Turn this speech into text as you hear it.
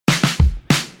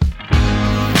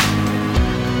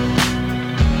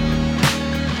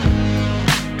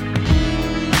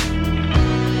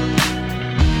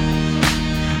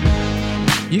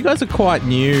you guys are quite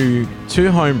new to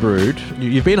Homebrewed.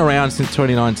 You've been around since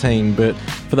 2019, but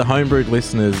for the Homebrewed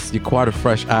listeners, you're quite a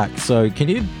fresh act. So can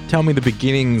you tell me the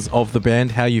beginnings of the band,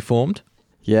 how you formed?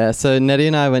 Yeah, so Nettie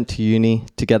and I went to uni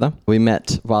together. We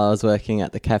met while I was working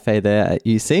at the cafe there at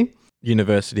UC.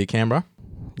 University of Canberra?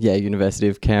 Yeah, University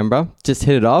of Canberra. Just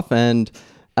hit it off, and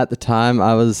at the time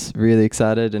I was really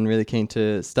excited and really keen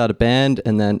to start a band,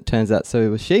 and then it turns out so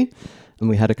was she. And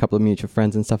we had a couple of mutual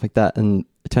friends and stuff like that, and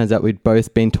it turns out we'd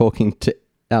both been talking to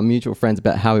our mutual friends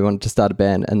about how we wanted to start a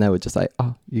band, and they were just like,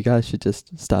 oh, you guys should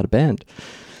just start a band.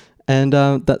 And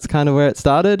that's kind of where it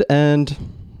started, and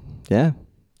yeah,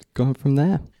 going from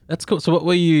there. That's cool. So what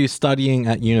were you studying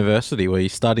at university? Were you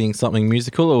studying something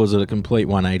musical, or was it a complete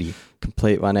 180?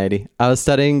 Complete 180. I was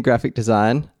studying graphic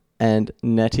design, and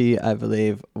Nettie, I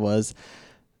believe, was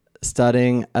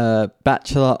studying a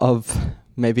Bachelor of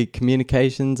maybe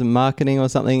communications and marketing or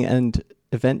something, and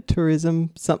event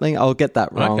tourism, something. I'll get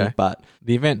that wrong, okay. But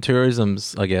the event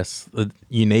tourism's, I guess, a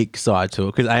unique side to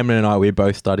it, because Eamon and I, we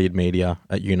both studied media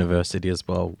at university as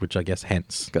well, which I guess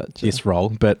hence this role.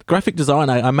 But graphic design,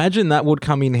 I imagine that would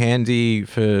come in handy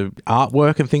for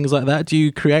artwork and things like that. Do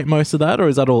you create most of that, or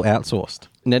is that all outsourced?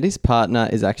 Nettie's partner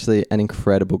is actually an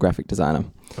incredible graphic designer.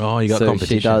 Oh, you got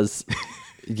competition. She does.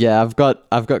 Yeah, I've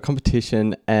got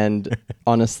competition, and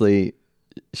honestly,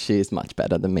 she is much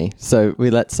better than me. So we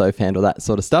let Soph handle that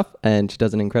sort of stuff, and she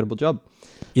does an incredible job.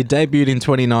 You debuted in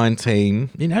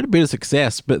 2019. You had a bit of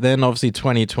success, but then obviously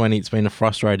 2020, it's been a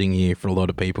frustrating year for a lot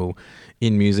of people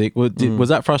in music. Was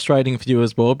that frustrating for you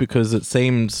as well? Because it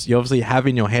seems you obviously have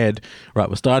in your head, right,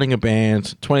 we're starting a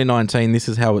band, 2019, this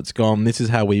is how it's gone, this is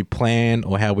how we plan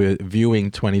or how we're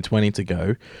viewing 2020 to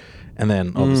go. And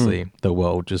then obviously the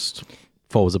world just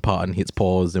falls apart and hits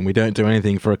pause, and we don't do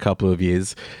anything for a couple of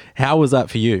years. How was that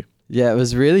for you? Yeah, it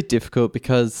was really difficult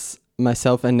because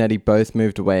myself and Nettie both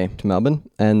moved away to Melbourne,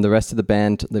 and the rest of the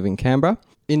band live in Canberra.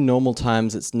 In normal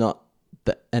times, it's not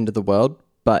the end of the world,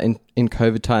 but in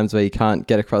COVID times where you can't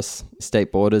get across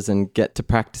state borders and get to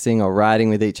practicing or writing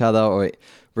with each other or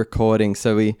recording.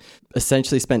 So we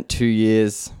essentially spent 2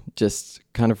 years just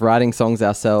kind of writing songs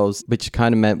ourselves, which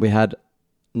kind of meant we had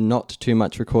not too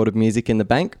much recorded music in the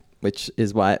bank, which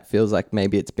is why it feels like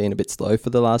maybe it's been a bit slow for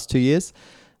the last 2 years,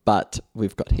 but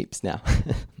we've got heaps now.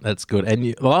 That's good. And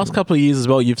the last couple of years as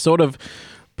well, you've sort of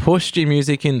pushed your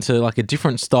music into like a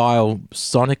different style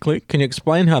sonically. Can you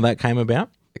explain how that came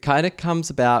about? It kind of comes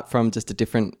about from just a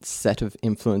different set of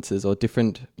influences or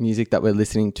different music that we're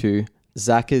listening to.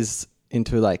 Zach is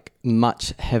into like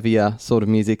much heavier sort of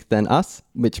music than us,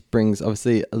 which brings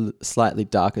obviously a slightly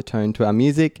darker tone to our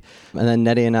music. And then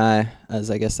Nettie and I, as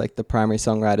I guess like the primary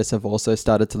songwriters, have also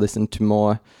started to listen to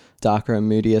more darker and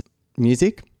moodier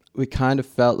music. We kind of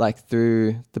felt like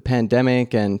through the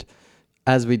pandemic and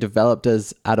as we developed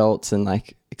as adults and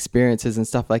like experiences and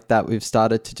stuff like that, we've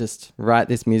started to just write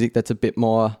this music that's a bit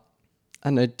more, I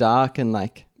don't know, dark and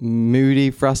like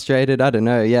moody, frustrated. I don't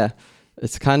know. Yeah.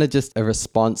 It's kind of just a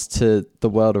response to the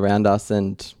world around us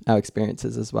and our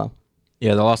experiences as well.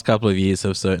 Yeah, the last couple of years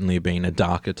have certainly been a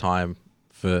darker time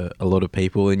for a lot of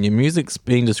people, and your music's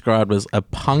being described as a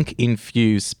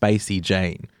punk-infused Spacey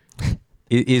Jane.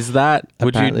 Is that...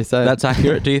 Apparently so. That's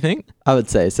accurate, do you think? I would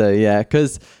say so, yeah,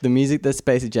 because the music that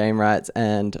Spacey Jane writes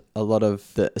and a lot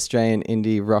of the Australian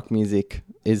indie rock music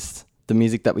is the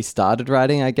music that we started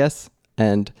writing, I guess,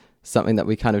 and something that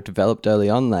we kind of developed early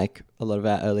on. Like a lot of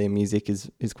our earlier music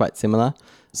is quite similar.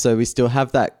 So we still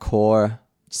have that core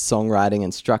songwriting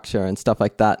and structure and stuff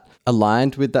like that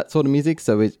aligned with that sort of music.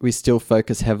 So we still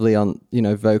focus heavily on, you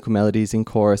know, vocal melodies and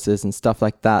choruses and stuff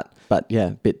like that. But yeah,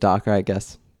 a bit darker, I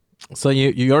guess. So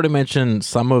you already mentioned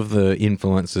some of the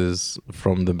influences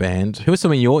from the band. Who are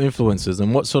some of your influences,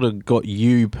 and what sort of got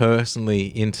you personally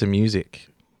into music?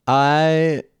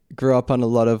 I grew up on a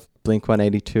lot of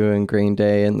Blink-182 and Green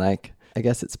Day, and like, I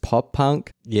guess it's pop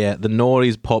punk. Yeah, the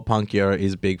noughties pop punk era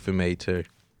is big for me too.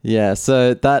 Yeah,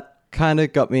 so that kind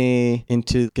of got me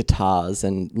into guitars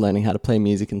and learning how to play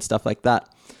music and stuff like that.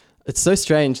 It's so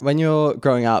strange. When you're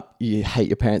growing up, you hate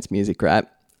your parents' music, right?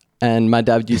 And my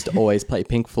dad used to always play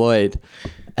Pink Floyd.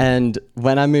 And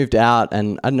when I moved out,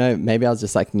 and I don't know, maybe I was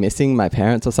just like missing my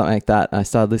parents or something like that, I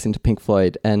started listening to Pink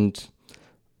Floyd, and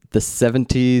the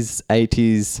 70s,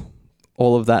 80s,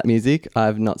 all of that music,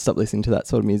 I've not stopped listening to that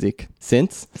sort of music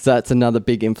since. So that's another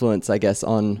big influence, I guess,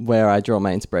 on where I draw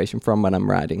my inspiration from when I'm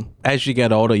writing. As you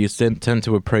get older, you tend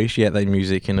to appreciate that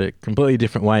music in a completely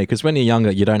different way, because when you're younger,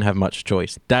 you don't have much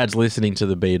choice. Dad's listening to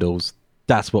the Beatles,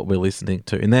 that's what we're listening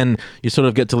to. And then you sort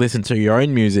of get to listen to your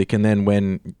own music. And then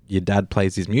when your dad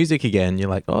plays his music again, you're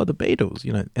like, oh, the Beatles,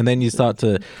 you know. And then you start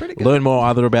to learn more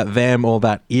either about them or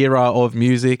that era of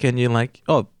music. And you're like,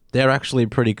 oh, they're actually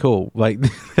pretty cool. Like,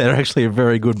 they're actually a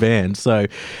very good band. So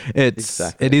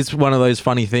it is one of those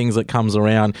funny things that comes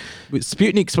around.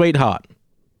 Sputnik Sweetheart,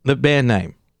 the band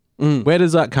name. Where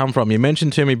does that come from? You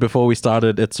mentioned to me before we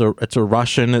started, it's a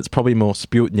Russian, it's probably more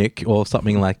Sputnik or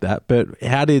something like that. But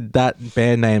how did that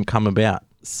band name come about?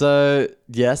 So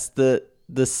yes, the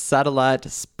satellite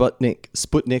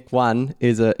Sputnik 1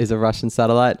 is a Russian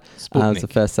satellite. It's the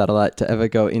first satellite to ever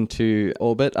go into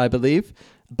orbit, I believe.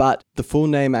 But the full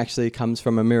name actually comes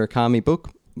from a Murakami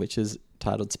book, which is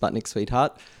titled Sputnik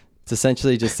Sweetheart. It's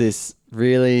essentially just this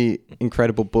really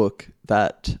incredible book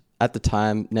that at the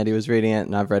time Nettie was reading it,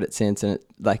 and I've read it since, and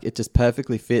it just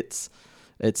perfectly fits.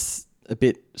 It's a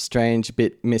bit strange, a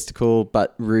bit mystical,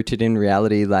 but rooted in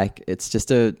reality. Like, it's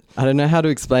just I don't know how to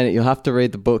explain it. You'll have to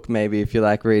read the book maybe if you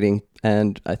like reading,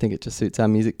 and I think it just suits our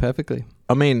music perfectly.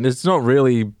 I mean, it's not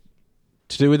really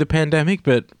to do with the pandemic,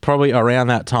 but probably around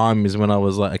that time is when I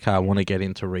was like, okay, I want to get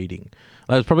into reading.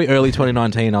 It was probably early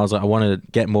 2019. I was like, I want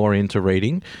to get more into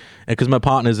reading because my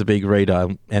partner's a big reader.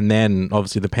 And then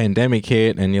obviously the pandemic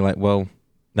hit and you're like, well,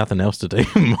 nothing else to do.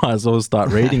 Might as well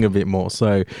start reading a bit more.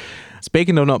 So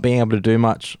speaking of not being able to do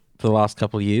much for the last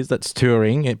couple of years, that's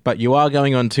touring. But you are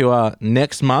going on tour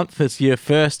next month. It's your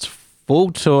first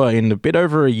full tour in a bit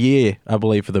over a year, I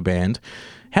believe, for the band.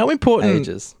 How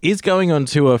important is going on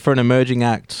tour for an emerging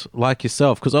act like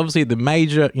yourself? Because obviously the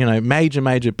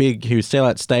major big who sell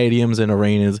out stadiums and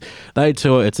arenas, they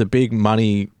tour, it's a big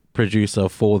money producer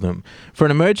for them. For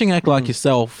an emerging act like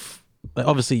yourself,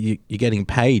 obviously you're getting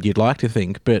paid, you'd like to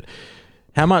think, but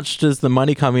how much does the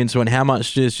money come into it, and how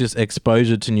much does just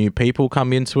exposure to new people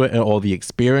come into it, or the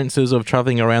experiences of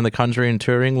traveling around the country and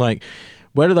touring? Like,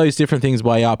 where do those different things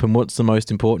weigh up, and what's the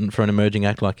most important for an emerging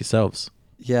act like yourselves?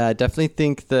 Yeah, I definitely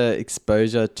think the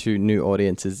exposure to new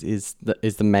audiences is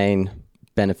the main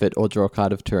benefit or draw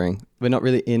card of touring. We're not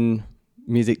really in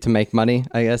music to make money,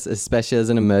 I guess, especially as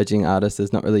an emerging artist.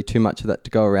 There's not really too much of that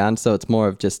to go around. So it's more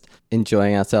of just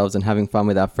enjoying ourselves and having fun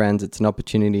with our friends. It's an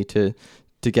opportunity to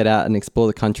get out and explore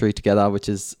the country together, which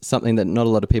is something that not a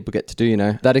lot of people get to do, you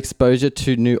know. That exposure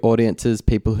to new audiences,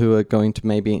 people who are going to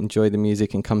maybe enjoy the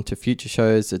music and come to future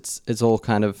shows, it's all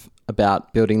kind of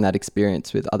about building that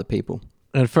experience with other people.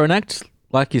 And for an act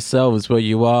like yourselves, where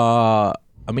you are,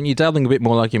 I mean, you're dabbling a bit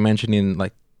more, like you mentioned, in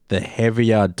like the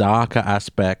heavier, darker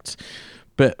aspect.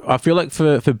 But I feel like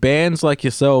for bands like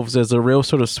yourselves, there's a real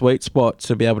sort of sweet spot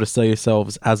to be able to see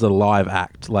yourselves as a live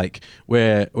act. Like,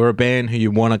 we're a band who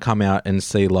you want to come out and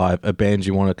see live, a band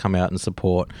you want to come out and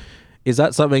support. Is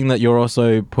that something that you're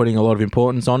also putting a lot of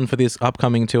importance on for this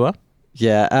upcoming tour?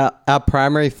 Yeah, our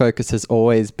primary focus has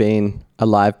always been a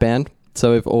live band.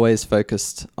 So we've always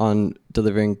focused on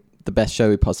delivering the best show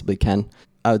we possibly can.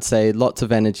 I would say lots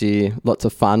of energy, lots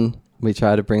of fun. We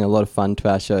try to bring a lot of fun to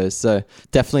our shows. So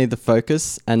definitely the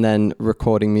focus, and then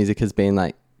recording music has been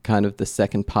like kind of the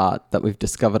second part that we've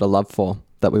discovered a love for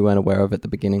that we weren't aware of at the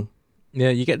beginning. Yeah,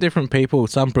 you get different people.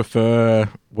 Some prefer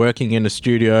working in a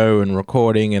studio and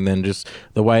recording, and then just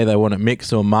the way they want to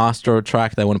mix or master a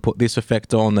track. They want to put this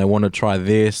effect on. They want to try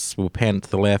this. We'll pan to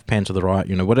the left, pan to the right.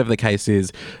 You know, whatever the case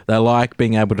is, they like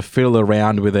being able to fiddle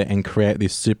around with it and create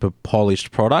this super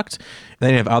polished product. And then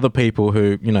you have other people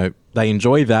who, you know, they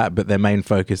enjoy that, but their main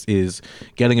focus is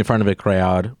getting in front of a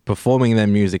crowd, performing their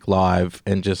music live,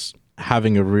 and just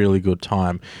having a really good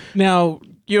time. Now,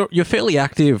 You're fairly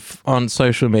active on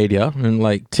social media and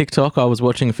like TikTok. I was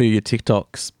watching a few of your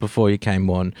TikToks before you came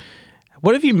on.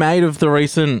 What have you made of the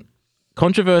recent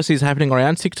controversies happening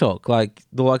around TikTok? Like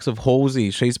the likes of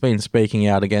Halsey, she's been speaking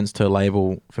out against her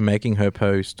label for making her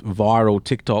post viral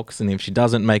TikToks. And if she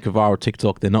doesn't make a viral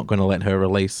TikTok, they're not going to let her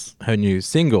release her new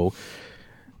single.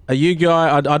 Are you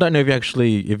guys, I don't know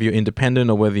if you're independent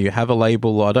or whether you have a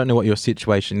label, or I don't know what your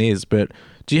situation is, but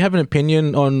do you have an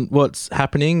opinion on what's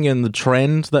happening and the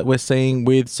trend that we're seeing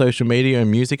with social media and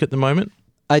music at the moment?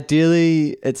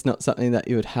 Ideally, it's not something that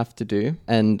you would have to do.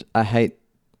 And I hate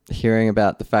hearing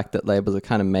about the fact that labels are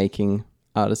kind of making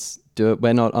artists do it.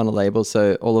 We're not on a label,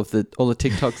 so all the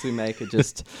TikToks we make are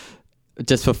just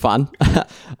for fun.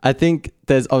 I think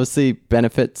there's obviously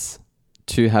benefits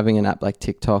to having an app like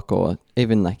TikTok or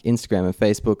even like Instagram and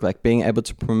Facebook, like being able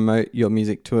to promote your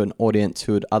music to an audience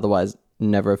who would otherwise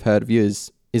never have heard of you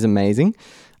is amazing.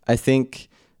 I think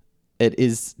it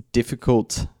is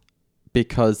difficult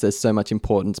because there's so much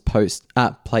importance placed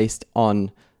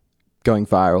on going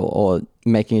viral or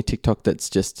making a TikTok that's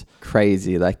just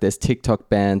crazy. Like there's TikTok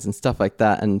bans and stuff like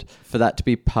that. And for that to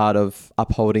be part of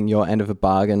upholding your end of a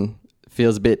bargain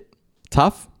feels a bit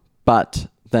tough. But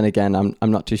then again,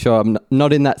 I'm not too sure. I'm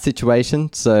not in that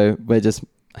situation. So we're just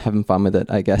having fun with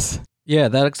it, I guess. Yeah,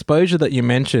 that exposure that you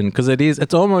mentioned, because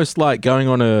it's almost like going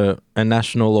on a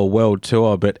national or world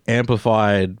tour, but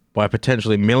amplified by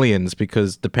potentially millions,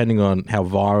 because depending on how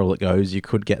viral it goes, you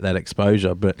could get that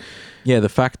exposure. But yeah, the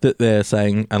fact that they're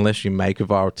saying, unless you make a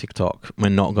viral TikTok, we're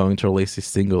not going to release this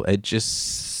single, it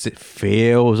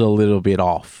feels a little bit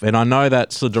off. And I know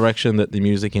that's the direction that the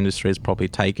music industry has probably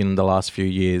taken in the last few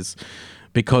years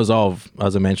because of,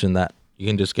 as I mentioned, that you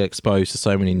can just get exposed to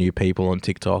so many new people on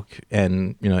TikTok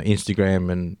and,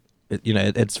 Instagram, and,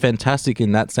 it's fantastic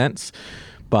in that sense.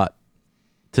 But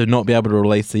to not be able to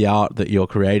release the art that you're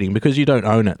creating because you don't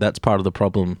own it, that's part of the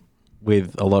problem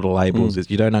with a lot of labels is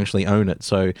you don't actually own it.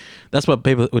 So that's what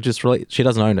people would just she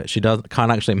doesn't own it. She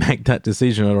can't actually make that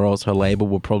decision, or else her label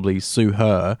will probably sue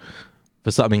her for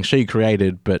something she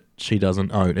created but she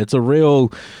doesn't own. It's a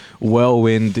real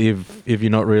whirlwind if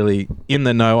you're not really in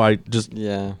the know. I just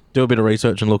do a bit of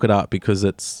research and look it up because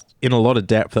it's in a lot of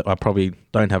depth that I probably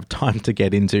don't have time to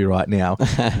get into right now.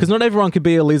 Because not everyone can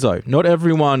be a Lizzo. Not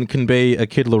everyone can be a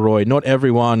Kid Laroi. Not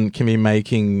everyone can be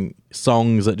making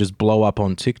songs that just blow up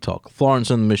on TikTok.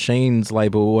 Florence and the Machine's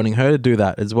label wanting her to do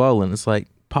that as well. And it's like,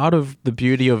 part of the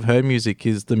beauty of her music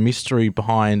is the mystery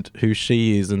behind who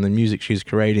she is and the music she's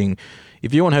creating.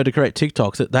 If you want her to create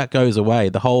TikToks, that goes away.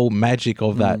 The whole magic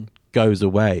of that goes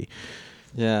away.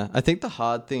 Yeah, I think the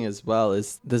hard thing as well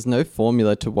is there's no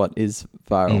formula to what is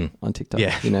viral on TikTok.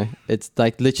 Yeah. It's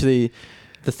like literally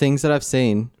the things that I've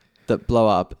seen that blow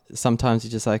up. Sometimes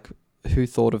you're just like, who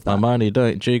thought of that? My money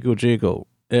don't jiggle jiggle.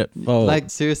 Like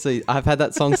seriously, I've had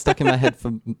that song stuck in my head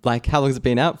for like, how long has it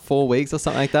been out? 4 weeks or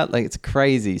something like that. Like it's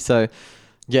crazy. So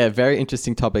yeah, very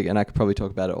interesting topic, and I could probably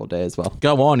talk about it all day as well.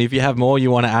 Go on. If you have more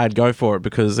you want to add, go for it,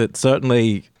 because it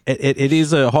certainly, it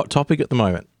is a hot topic at the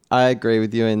moment. I agree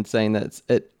with you in saying that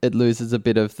it loses a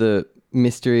bit of the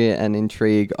mystery and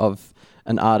intrigue of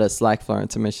an artist like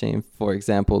Florence and Machine, for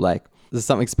example. Like there's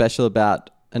something special about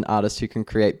an artist who can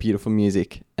create beautiful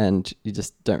music and you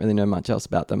just don't really know much else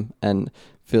about them, and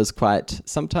feels quite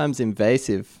sometimes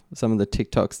invasive. Some of the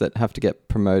TikToks that have to get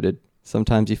promoted,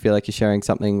 sometimes you feel like you're sharing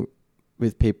something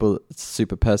with people that's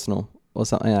super personal or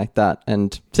something like that,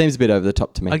 and seems a bit over the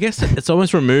top to me. I guess it's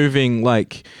almost removing,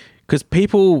 like, because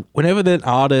people, whenever they're an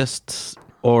artist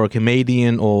or a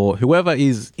comedian or whoever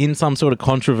is in some sort of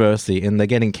controversy and they're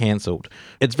getting cancelled,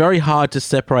 it's very hard to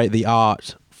separate the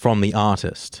art from the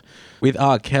artist. With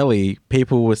R. Kelly,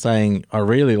 people were saying, I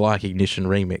really like Ignition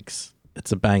Remix.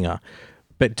 It's a banger.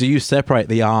 But do you separate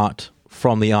the art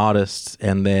from the artists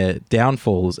and their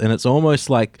downfalls? And it's almost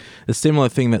like a similar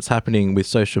thing that's happening with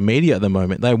social media at the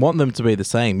moment. They want them to be the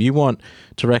same. You want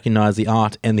to recognize the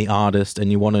art and the artist,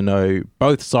 and you want to know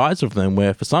both sides of them,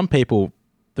 where for some people,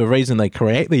 the reason they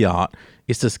create the art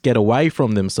is to get away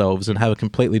from themselves and have a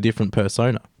completely different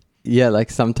persona. Yeah, like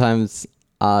sometimes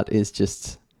art is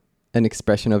just an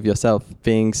expression of yourself.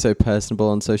 Being so personable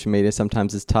on social media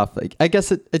sometimes is tough. Like, I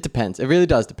guess it depends. It really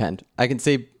does depend. I can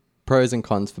see pros and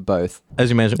cons for both. As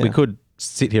you mentioned, we could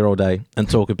sit here all day and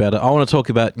talk about it. I want to talk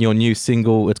about your new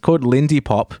single. It's called Lindy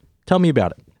Pop. Tell me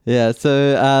about it. Yeah,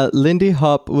 so Lindy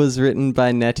Hop was written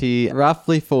by Nettie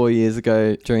roughly 4 years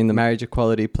ago during the marriage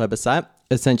equality plebiscite.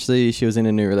 Essentially, she was in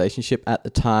a new relationship at the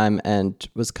time and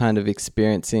was kind of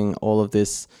experiencing all of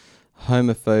this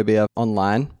homophobia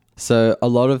online. So a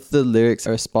lot of the lyrics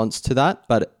are a response to that,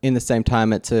 but in the same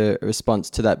time, it's a response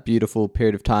to that beautiful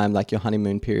period of time, like your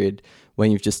honeymoon period,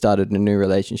 when you've just started a new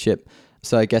relationship.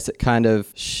 So I guess it kind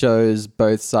of shows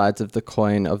both sides of the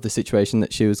coin of the situation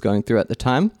that she was going through at the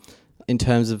time. In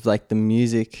terms of like the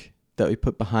music that we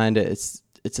put behind it,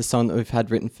 it's a song that we've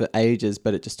had written for ages,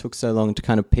 but it just took so long to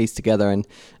kind of piece together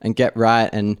and get right.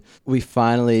 And we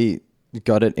finally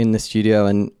got it in the studio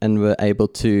and were able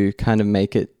to kind of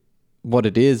make it what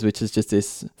it is, which is just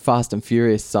this fast and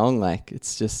furious song. Like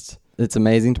it's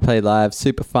amazing to play live,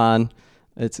 super fun.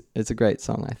 It's a great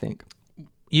song, I think.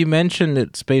 You mentioned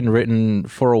it's been written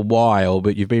for a while,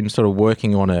 but you've been sort of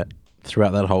working on it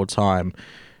throughout that whole time.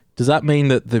 Does that mean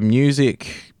that the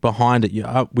music behind it,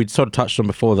 we'd sort of touched on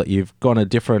before that you've gone a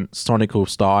different sonical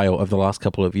style over the last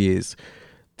couple of years.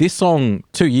 This song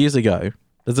 2 years ago,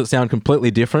 does it sound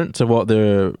completely different to what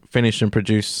the finished and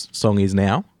produced song is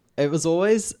now? It was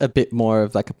always a bit more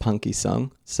of like a punky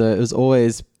song. So it was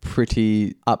always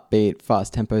pretty upbeat,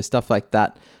 fast tempo, stuff like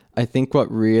that. I think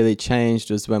what really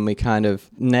changed was when we kind of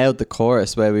nailed the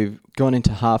chorus, where we've gone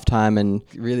into halftime and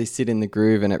really sit in the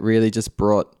groove, and it really just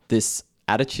brought this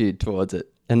attitude towards it.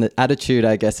 And the attitude,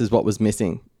 I guess, is what was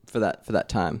missing for that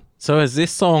time. So has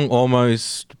this song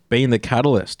almost been the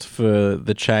catalyst for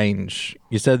the change?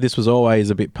 You said this was always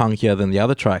a bit punkier than the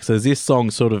other tracks. Has this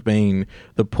song sort of been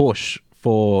the push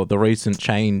for the recent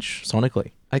change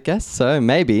sonically? I guess so.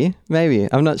 Maybe.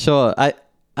 I'm not sure. I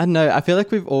don't know. I feel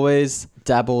like we've always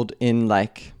dabbled in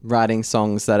like writing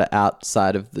songs that are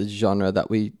outside of the genre that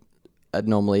we are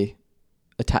normally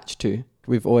attached to.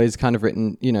 We've always kind of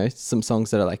written, you know, some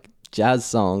songs that are like jazz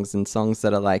songs and songs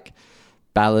that are like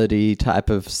ballady type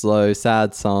of slow,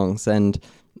 sad songs. And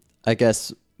I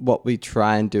guess what we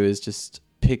try and do is just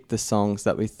pick the songs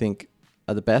that we think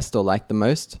are the best or like the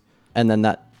most. And then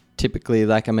that typically,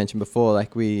 like I mentioned before,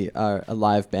 like we are a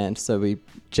live band, so we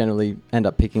generally end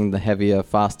up picking the heavier,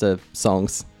 faster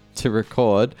songs to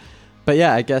record. But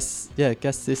yeah, I guess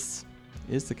this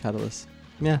is the catalyst.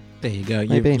 Yeah. There you go.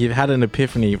 You've had an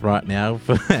epiphany right now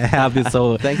for how this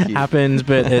all happened,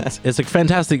 but it's a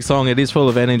fantastic song. It is full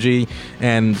of energy,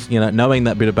 and you know, knowing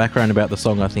that bit of background about the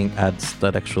song, I think adds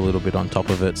that extra little bit on top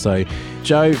of it. So,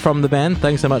 Joe from the band,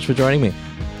 thanks so much for joining me.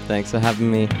 Thanks for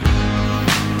having me.